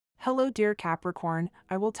Hello, dear Capricorn.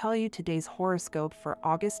 I will tell you today's horoscope for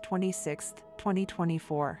August 26th,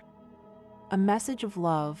 2024. A message of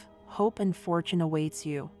love, hope, and fortune awaits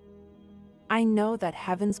you. I know that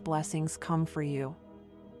heaven's blessings come for you.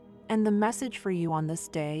 And the message for you on this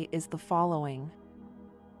day is the following.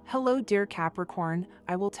 Hello, dear Capricorn.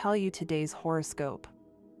 I will tell you today's horoscope.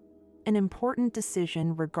 An important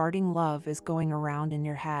decision regarding love is going around in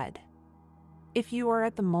your head. If you are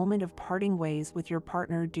at the moment of parting ways with your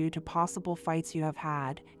partner due to possible fights you have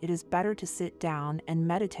had, it is better to sit down and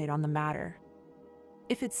meditate on the matter.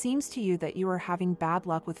 If it seems to you that you are having bad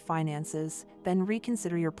luck with finances, then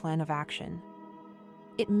reconsider your plan of action.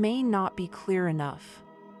 It may not be clear enough.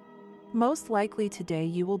 Most likely today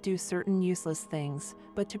you will do certain useless things,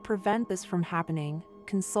 but to prevent this from happening,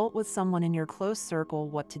 consult with someone in your close circle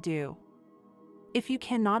what to do. If you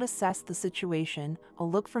cannot assess the situation, a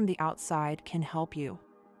look from the outside can help you.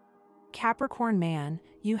 Capricorn man,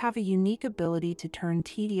 you have a unique ability to turn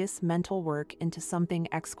tedious mental work into something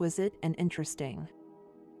exquisite and interesting.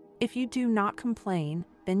 If you do not complain,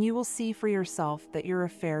 then you will see for yourself that your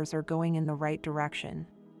affairs are going in the right direction.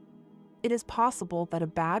 It is possible that a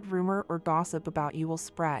bad rumor or gossip about you will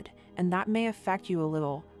spread, and that may affect you a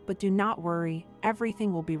little, but do not worry,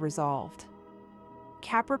 everything will be resolved.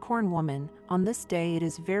 Capricorn woman, on this day it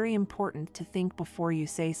is very important to think before you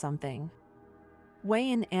say something. Weigh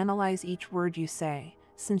and analyze each word you say,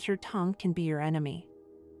 since your tongue can be your enemy.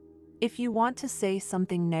 If you want to say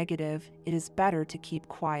something negative, it is better to keep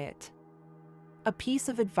quiet. A piece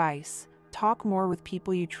of advice, talk more with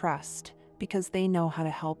people you trust, because they know how to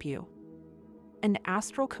help you. An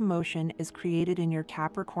astral commotion is created in your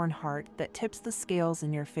Capricorn heart that tips the scales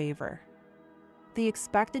in your favor. The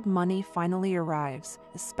expected money finally arrives,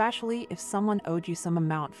 especially if someone owed you some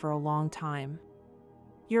amount for a long time.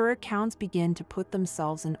 Your accounts begin to put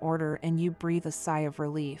themselves in order and you breathe a sigh of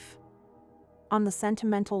relief. On the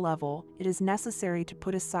sentimental level, it is necessary to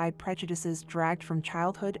put aside prejudices dragged from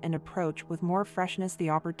childhood and approach with more freshness the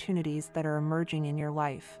opportunities that are emerging in your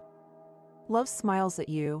life. Love smiles at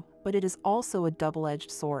you, but it is also a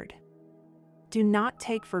double-edged sword. Do not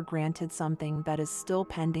take for granted something that is still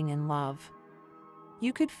pending in love.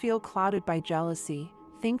 You could feel clouded by jealousy,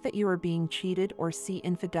 think that you are being cheated, or see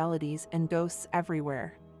infidelities and ghosts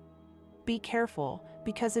everywhere. Be careful,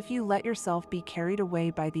 because if you let yourself be carried away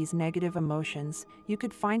by these negative emotions, you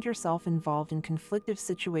could find yourself involved in conflictive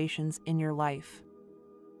situations in your life.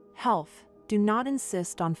 Health. Do not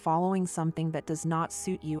insist on following something that does not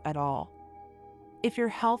suit you at all. If your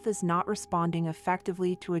health is not responding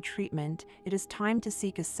effectively to a treatment, it is time to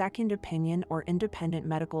seek a second opinion or independent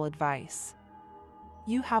medical advice.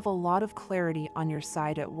 You have a lot of clarity on your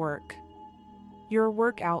side at work. Your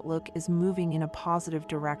work outlook is moving in a positive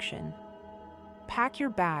direction. Pack your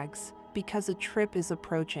bags, because a trip is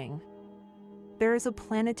approaching. There is a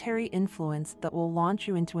planetary influence that will launch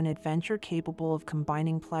you into an adventure capable of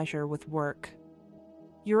combining pleasure with work.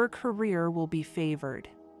 Your career will be favored.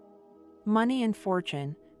 Money and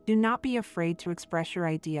fortune. Do not be afraid to express your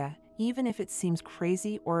idea, even if it seems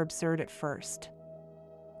crazy or absurd at first.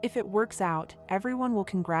 If it works out, everyone will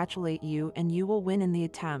congratulate you and you will win in the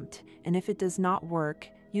attempt, and if it does not work,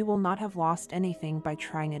 you will not have lost anything by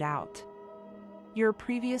trying it out. Your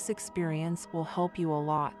previous experience will help you a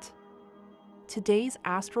lot. Today's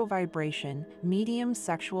astral vibration, medium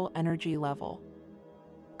sexual energy level.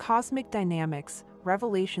 Cosmic dynamics,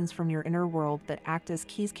 revelations from your inner world that act as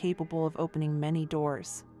keys capable of opening many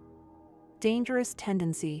doors. Dangerous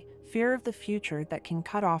tendency, fear of the future that can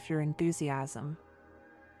cut off your enthusiasm.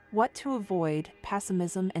 What to avoid,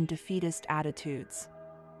 pessimism and defeatist attitudes.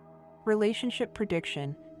 Relationship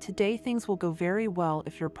prediction. Today things will go very well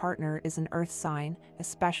if your partner is an earth sign,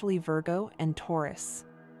 especially Virgo and Taurus.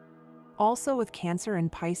 Also with Cancer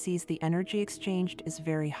and Pisces, the energy exchanged is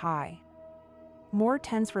very high. More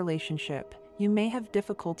tense relationship. You may have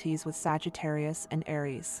difficulties with Sagittarius and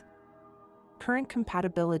Aries. Current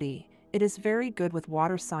compatibility. It is very good with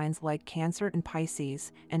water signs like Cancer and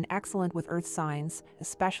Pisces, and excellent with earth signs,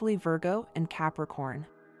 especially Virgo and Capricorn.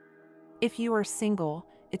 If you are single,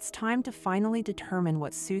 it's time to finally determine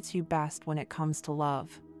what suits you best when it comes to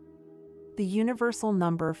love. The universal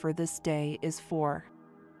number for this day is 4.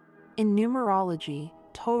 In numerology,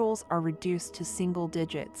 totals are reduced to single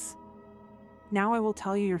digits. Now I will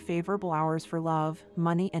tell you your favorable hours for love,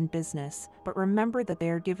 money, and business, but remember that they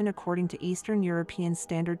are given according to Eastern European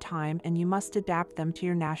Standard Time and you must adapt them to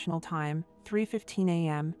your national time: 3:15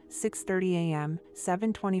 a.m., 6:30 a.m.,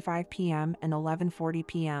 7:25 p.m., and 11:40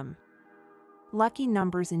 p.m. Lucky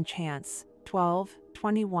numbers in chance: 12,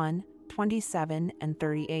 21, 27, and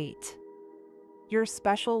 38. Your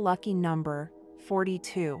special lucky number: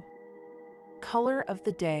 42. Color of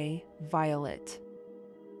the day, violet.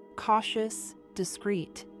 Cautious,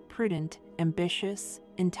 discreet, prudent, ambitious,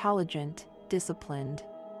 intelligent, disciplined.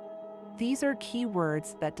 These are key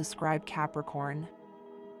words that describe Capricorn.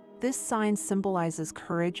 This sign symbolizes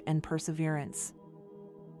courage and perseverance.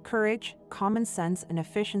 Courage, common sense, and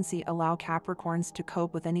efficiency allow Capricorns to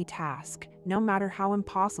cope with any task, no matter how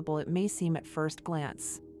impossible it may seem at first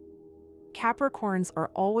glance. Capricorns are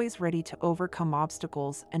always ready to overcome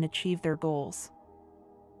obstacles and achieve their goals.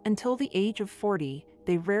 Until the age of 40,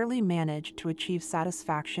 they rarely manage to achieve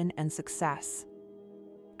satisfaction and success.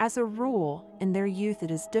 As a rule, in their youth it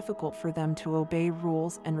is difficult for them to obey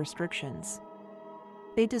rules and restrictions.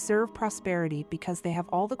 They deserve prosperity because they have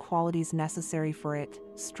all the qualities necessary for it: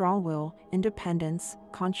 strong will, independence,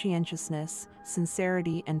 conscientiousness,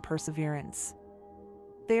 sincerity, and perseverance.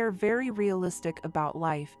 They are very realistic about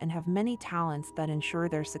life and have many talents that ensure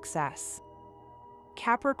their success.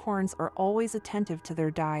 Capricorns are always attentive to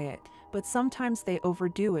their diet, but sometimes they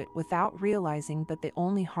overdo it without realizing that they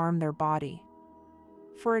only harm their body.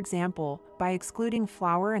 For example, by excluding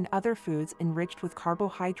flour and other foods enriched with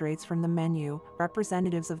carbohydrates from the menu,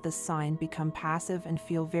 representatives of this sign become passive and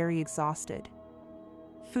feel very exhausted.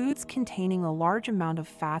 Foods containing a large amount of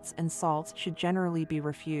fats and salts should generally be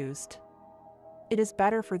refused. It is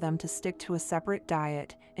better for them to stick to a separate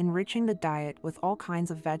diet, enriching the diet with all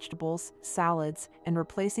kinds of vegetables, salads, and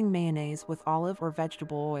replacing mayonnaise with olive or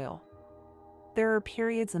vegetable oil. There are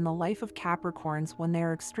periods in the life of Capricorns when they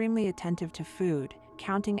are extremely attentive to food,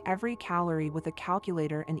 counting every calorie with a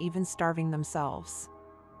calculator and even starving themselves.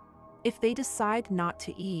 If they decide not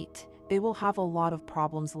to eat, they will have a lot of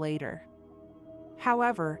problems later.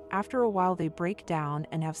 However, after a while they break down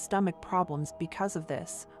and have stomach problems because of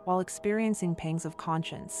this, while experiencing pangs of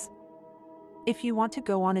conscience. If you want to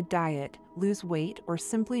go on a diet, lose weight, or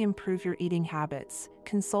simply improve your eating habits,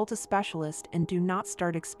 consult a specialist and do not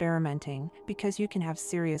start experimenting, because you can have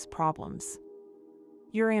serious problems.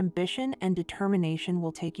 Your ambition and determination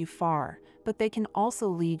will take you far, but they can also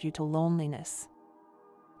lead you to loneliness.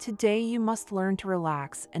 Today you must learn to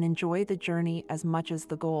relax and enjoy the journey as much as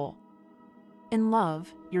the goal. In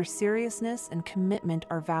love, your seriousness and commitment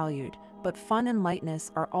are valued, but fun and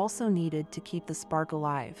lightness are also needed to keep the spark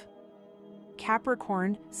alive.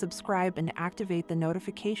 Capricorn, subscribe and activate the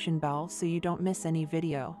notification bell so you don't miss any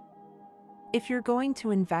video. If you're going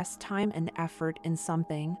to invest time and effort in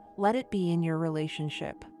something, let it be in your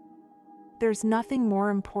relationship. There's nothing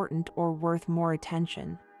more important or worth more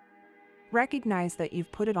attention. Recognize that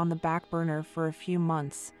you've put it on the back burner for a few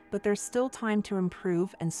months, but there's still time to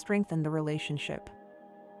improve and strengthen the relationship.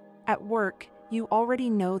 At work, you already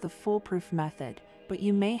know the foolproof method, but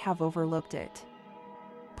you may have overlooked it.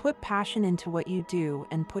 Put passion into what you do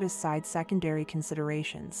and put aside secondary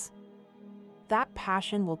considerations. That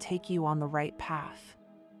passion will take you on the right path.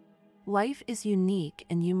 Life is unique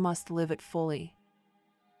and you must live it fully.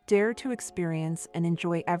 Dare to experience and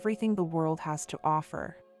enjoy everything the world has to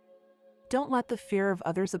offer. Don't let the fear of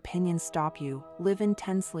others' opinions stop you. Live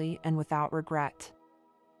intensely and without regret.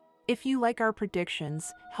 If you like our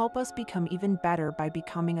predictions, help us become even better by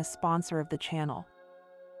becoming a sponsor of the channel.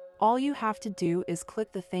 All you have to do is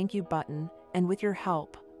click the thank you button, and with your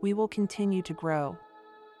help, we will continue to grow.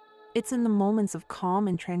 It's in the moments of calm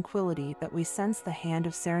and tranquility that we sense the hand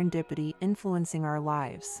of serendipity influencing our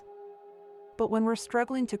lives. But when we're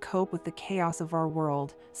struggling to cope with the chaos of our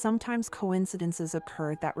world, sometimes coincidences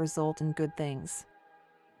occur that result in good things.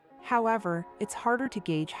 However, it's harder to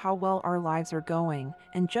gauge how well our lives are going,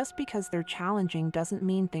 and just because they're challenging doesn't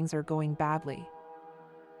mean things are going badly.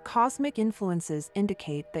 Cosmic influences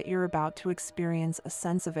indicate that you're about to experience a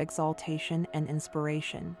sense of exaltation and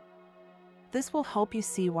inspiration. This will help you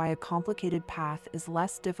see why a complicated path is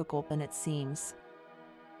less difficult than it seems.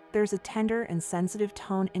 There's a tender and sensitive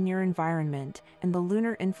tone in your environment, and the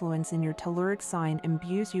lunar influence in your telluric sign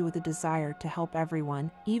imbues you with a desire to help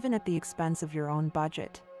everyone, even at the expense of your own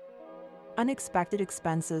budget. Unexpected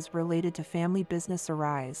expenses related to family business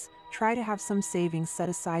arise. Try to have some savings set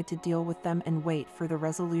aside to deal with them and wait for the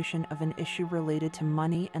resolution of an issue related to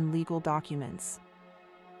money and legal documents.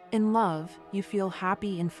 In love, you feel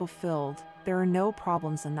happy and fulfilled. There are no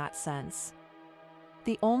problems in that sense.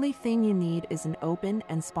 The only thing you need is an open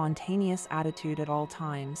and spontaneous attitude at all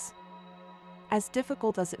times. As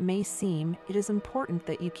difficult as it may seem, it is important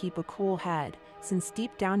that you keep a cool head, since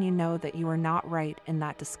deep down you know that you are not right in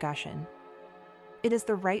that discussion. It is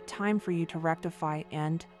the right time for you to rectify,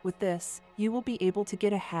 and, with this, you will be able to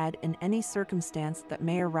get ahead in any circumstance that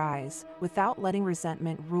may arise, without letting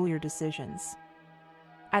resentment rule your decisions.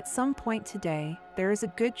 At some point today, there is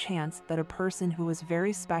a good chance that a person who is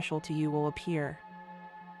very special to you will appear.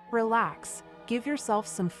 Relax, Give yourself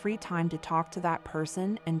some free time to talk to that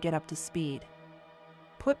person and get up to speed.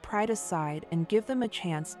 Put pride aside and give them a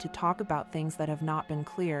chance to talk about things that have not been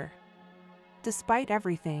clear. Despite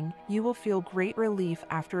everything, you will feel great relief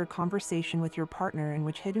after a conversation with your partner in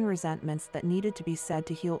which hidden resentments that needed to be said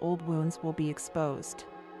to heal old wounds will be exposed.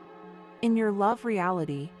 In your love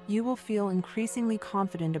reality, you will feel increasingly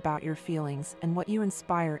confident about your feelings and what you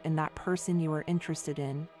inspire in that person you are interested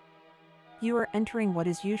in. You are entering what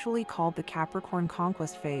is usually called the Capricorn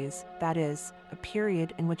conquest phase, that is, a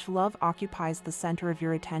period in which love occupies the center of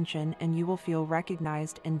your attention and you will feel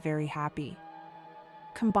recognized and very happy.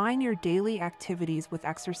 Combine your daily activities with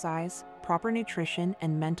exercise, proper nutrition,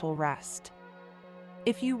 and mental rest.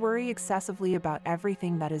 If you worry excessively about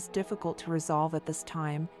everything that is difficult to resolve at this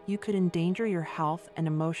time, you could endanger your health and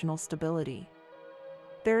emotional stability.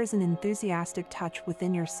 There is an enthusiastic touch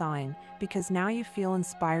within your sign because now you feel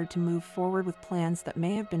inspired to move forward with plans that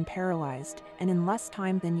may have been paralyzed, and in less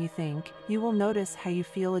time than you think, you will notice how you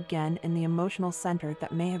feel again in the emotional center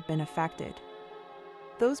that may have been affected.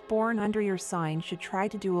 Those born under your sign should try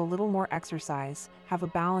to do a little more exercise, have a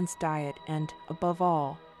balanced diet, and, above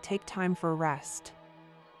all, take time for rest.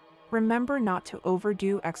 Remember not to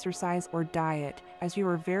overdo exercise or diet, as you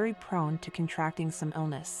are very prone to contracting some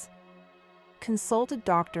illness. Consult a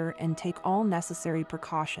doctor and take all necessary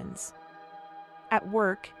precautions. At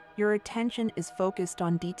work, your attention is focused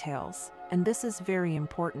on details, and this is very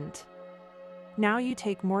important. Now you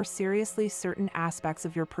take more seriously certain aspects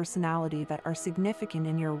of your personality that are significant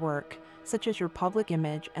in your work, such as your public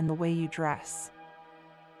image and the way you dress.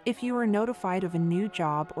 If you are notified of a new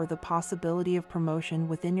job or the possibility of promotion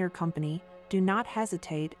within your company, do not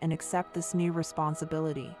hesitate and accept this new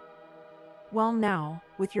responsibility. Well now,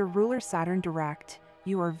 with your ruler Saturn direct,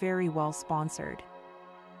 you are very well sponsored.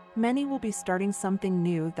 Many will be starting something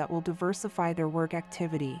new that will diversify their work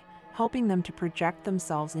activity, helping them to project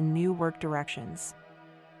themselves in new work directions.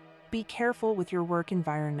 Be careful with your work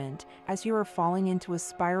environment, as you are falling into a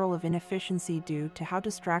spiral of inefficiency due to how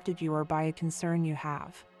distracted you are by a concern you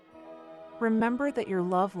have. Remember that your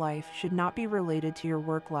love life should not be related to your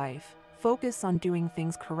work life. Focus on doing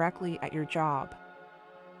things correctly at your job.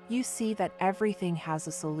 You see that everything has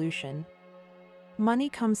a solution. Money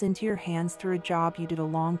comes into your hands through a job you did a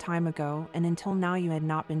long time ago, and until now you had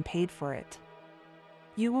not been paid for it.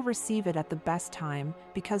 You will receive it at the best time,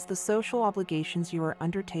 because the social obligations you are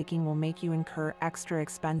undertaking will make you incur extra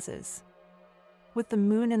expenses. With the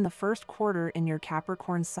moon in the first quarter in your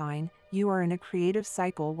Capricorn sign, you are in a creative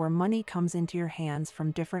cycle where money comes into your hands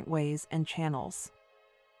from different ways and channels.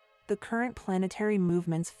 The current planetary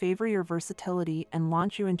movements favor your versatility and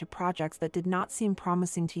launch you into projects that did not seem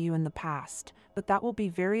promising to you in the past, but that will be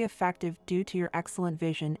very effective due to your excellent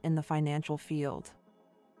vision in the financial field.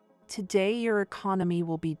 Today your economy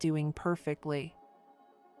will be doing perfectly.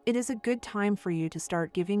 It is a good time for you to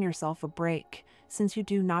start giving yourself a break, since you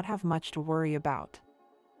do not have much to worry about.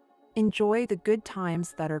 Enjoy the good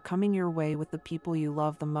times that are coming your way with the people you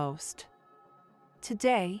love the most.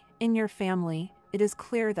 Today, in your family, it is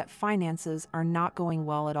clear that finances are not going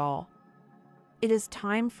well at all. It is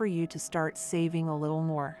time for you to start saving a little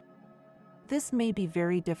more. This may be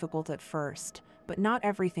very difficult at first, but not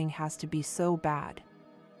everything has to be so bad.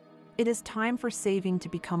 It is time for saving to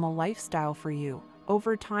become a lifestyle for you.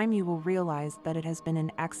 Over time you will realize that it has been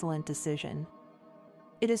an excellent decision.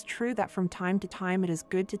 It is true that from time to time it is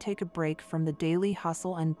good to take a break from the daily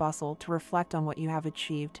hustle and bustle to reflect on what you have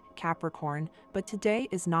achieved, Capricorn, but today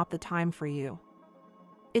is not the time for you.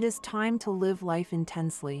 It is time to live life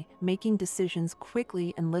intensely, making decisions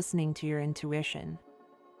quickly and listening to your intuition.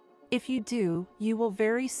 If you do, you will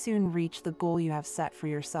very soon reach the goal you have set for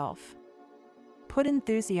yourself. Put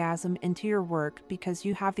enthusiasm into your work because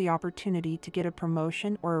you have the opportunity to get a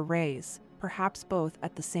promotion or a raise, perhaps both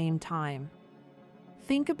at the same time.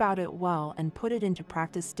 Think about it well and put it into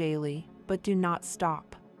practice daily, but do not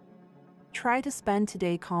stop. Try to spend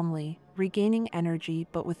today calmly, regaining energy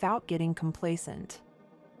but without getting complacent.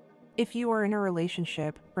 If you are in a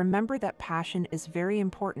relationship, remember that passion is very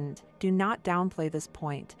important. Do not downplay this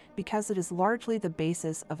point, because it is largely the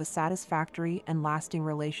basis of a satisfactory and lasting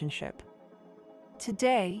relationship.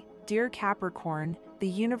 Today, dear Capricorn, the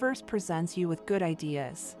universe presents you with good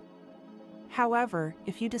ideas. However,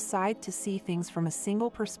 if you decide to see things from a single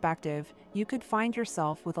perspective, you could find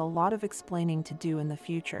yourself with a lot of explaining to do in the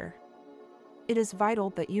future. It is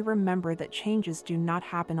vital that you remember that changes do not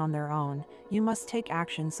happen on their own. You must take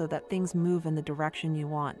action so that things move in the direction you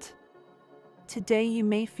want. Today you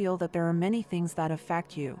may feel that there are many things that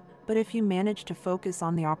affect you, but if you manage to focus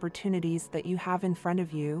on the opportunities that you have in front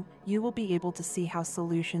of you, you will be able to see how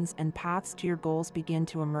solutions and paths to your goals begin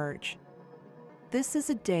to emerge. This is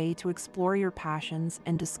a day to explore your passions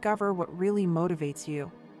and discover what really motivates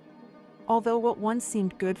you. Although what once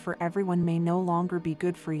seemed good for everyone may no longer be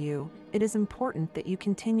good for you, it is important that you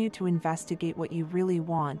continue to investigate what you really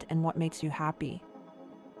want and what makes you happy.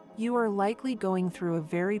 You are likely going through a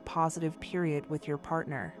very positive period with your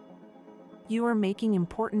partner. You are making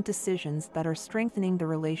important decisions that are strengthening the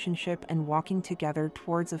relationship and walking together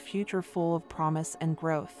towards a future full of promise and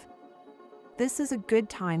growth. This is a good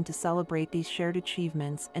time to celebrate these shared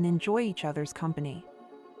achievements and enjoy each other's company.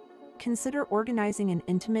 Consider organizing an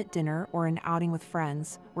intimate dinner or an outing with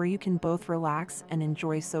friends where you can both relax and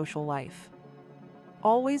enjoy social life.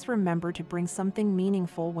 Always remember to bring something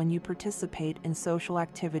meaningful when you participate in social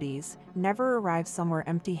activities. Never arrive somewhere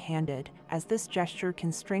empty-handed, as this gesture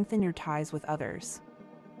can strengthen your ties with others.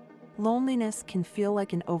 Loneliness can feel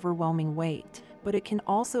like an overwhelming weight, but it can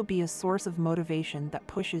also be a source of motivation that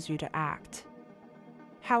pushes you to act.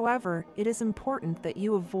 However, it is important that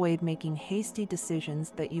you avoid making hasty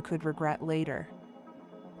decisions that you could regret later.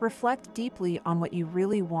 Reflect deeply on what you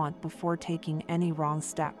really want before taking any wrong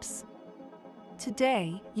steps.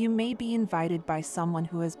 Today, you may be invited by someone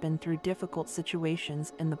who has been through difficult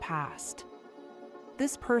situations in the past.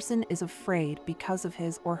 This person is afraid because of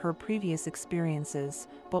his or her previous experiences,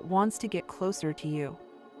 but wants to get closer to you.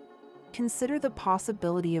 Consider the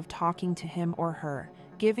possibility of talking to him or her,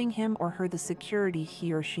 giving him or her the security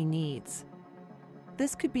he or she needs.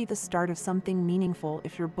 This could be the start of something meaningful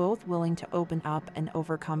if you're both willing to open up and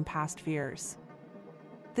overcome past fears.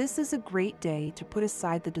 This is a great day to put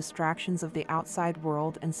aside the distractions of the outside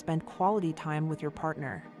world and spend quality time with your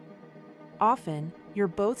partner. Often, you're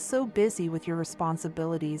both so busy with your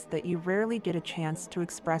responsibilities that you rarely get a chance to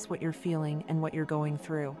express what you're feeling and what you're going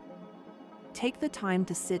through. Take the time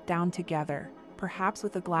to sit down together, perhaps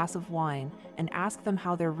with a glass of wine, and ask them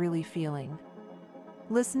how they're really feeling.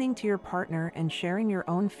 Listening to your partner and sharing your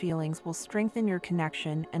own feelings will strengthen your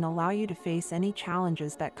connection and allow you to face any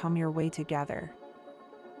challenges that come your way together.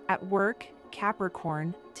 At work,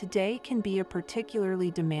 Capricorn, today can be a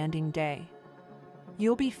particularly demanding day.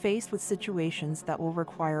 You'll be faced with situations that will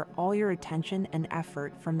require all your attention and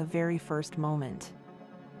effort from the very first moment.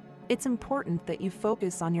 It's important that you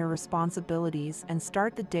focus on your responsibilities and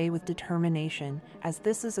start the day with determination, as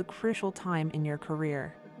this is a crucial time in your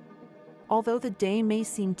career. Although the day may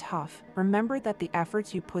seem tough, remember that the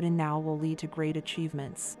efforts you put in now will lead to great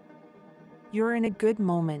achievements. You're in a good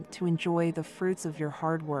moment to enjoy the fruits of your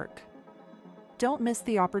hard work. Don't miss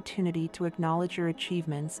the opportunity to acknowledge your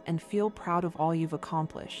achievements and feel proud of all you've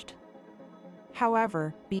accomplished.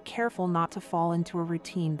 However, be careful not to fall into a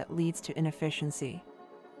routine that leads to inefficiency.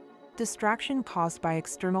 Distraction caused by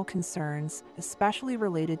external concerns, especially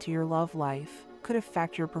related to your love life, could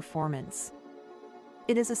affect your performance.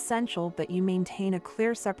 It is essential that you maintain a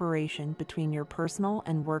clear separation between your personal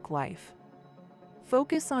and work life.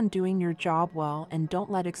 Focus on doing your job well and don't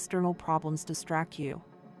let external problems distract you.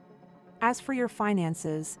 As for your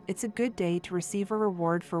finances, it's a good day to receive a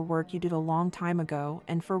reward for work you did a long time ago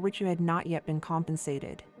and for which you had not yet been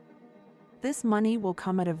compensated. This money will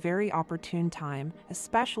come at a very opportune time,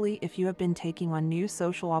 especially if you have been taking on new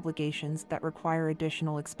social obligations that require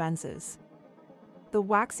additional expenses. The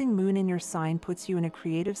waxing moon in your sign puts you in a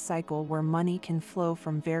creative cycle where money can flow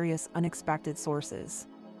from various unexpected sources.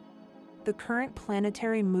 The current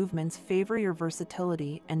planetary movements favor your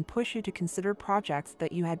versatility and push you to consider projects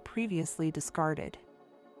that you had previously discarded.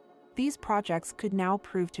 These projects could now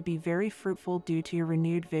prove to be very fruitful due to your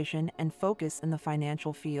renewed vision and focus in the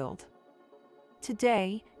financial field.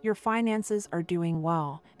 Today, your finances are doing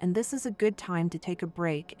well, and this is a good time to take a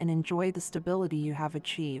break and enjoy the stability you have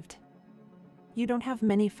achieved. You don't have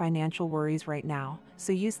many financial worries right now,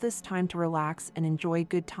 so use this time to relax and enjoy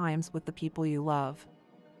good times with the people you love.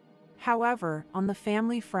 However, on the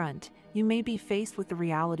family front, you may be faced with the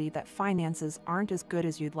reality that finances aren't as good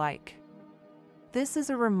as you'd like. This is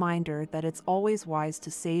a reminder that it's always wise to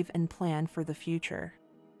save and plan for the future.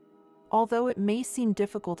 Although it may seem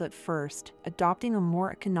difficult at first, adopting a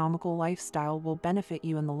more economical lifestyle will benefit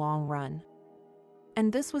you in the long run.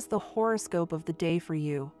 And this was the horoscope of the day for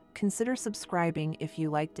you. Consider subscribing if you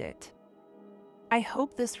liked it. I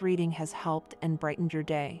hope this reading has helped and brightened your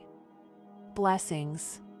day.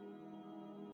 Blessings.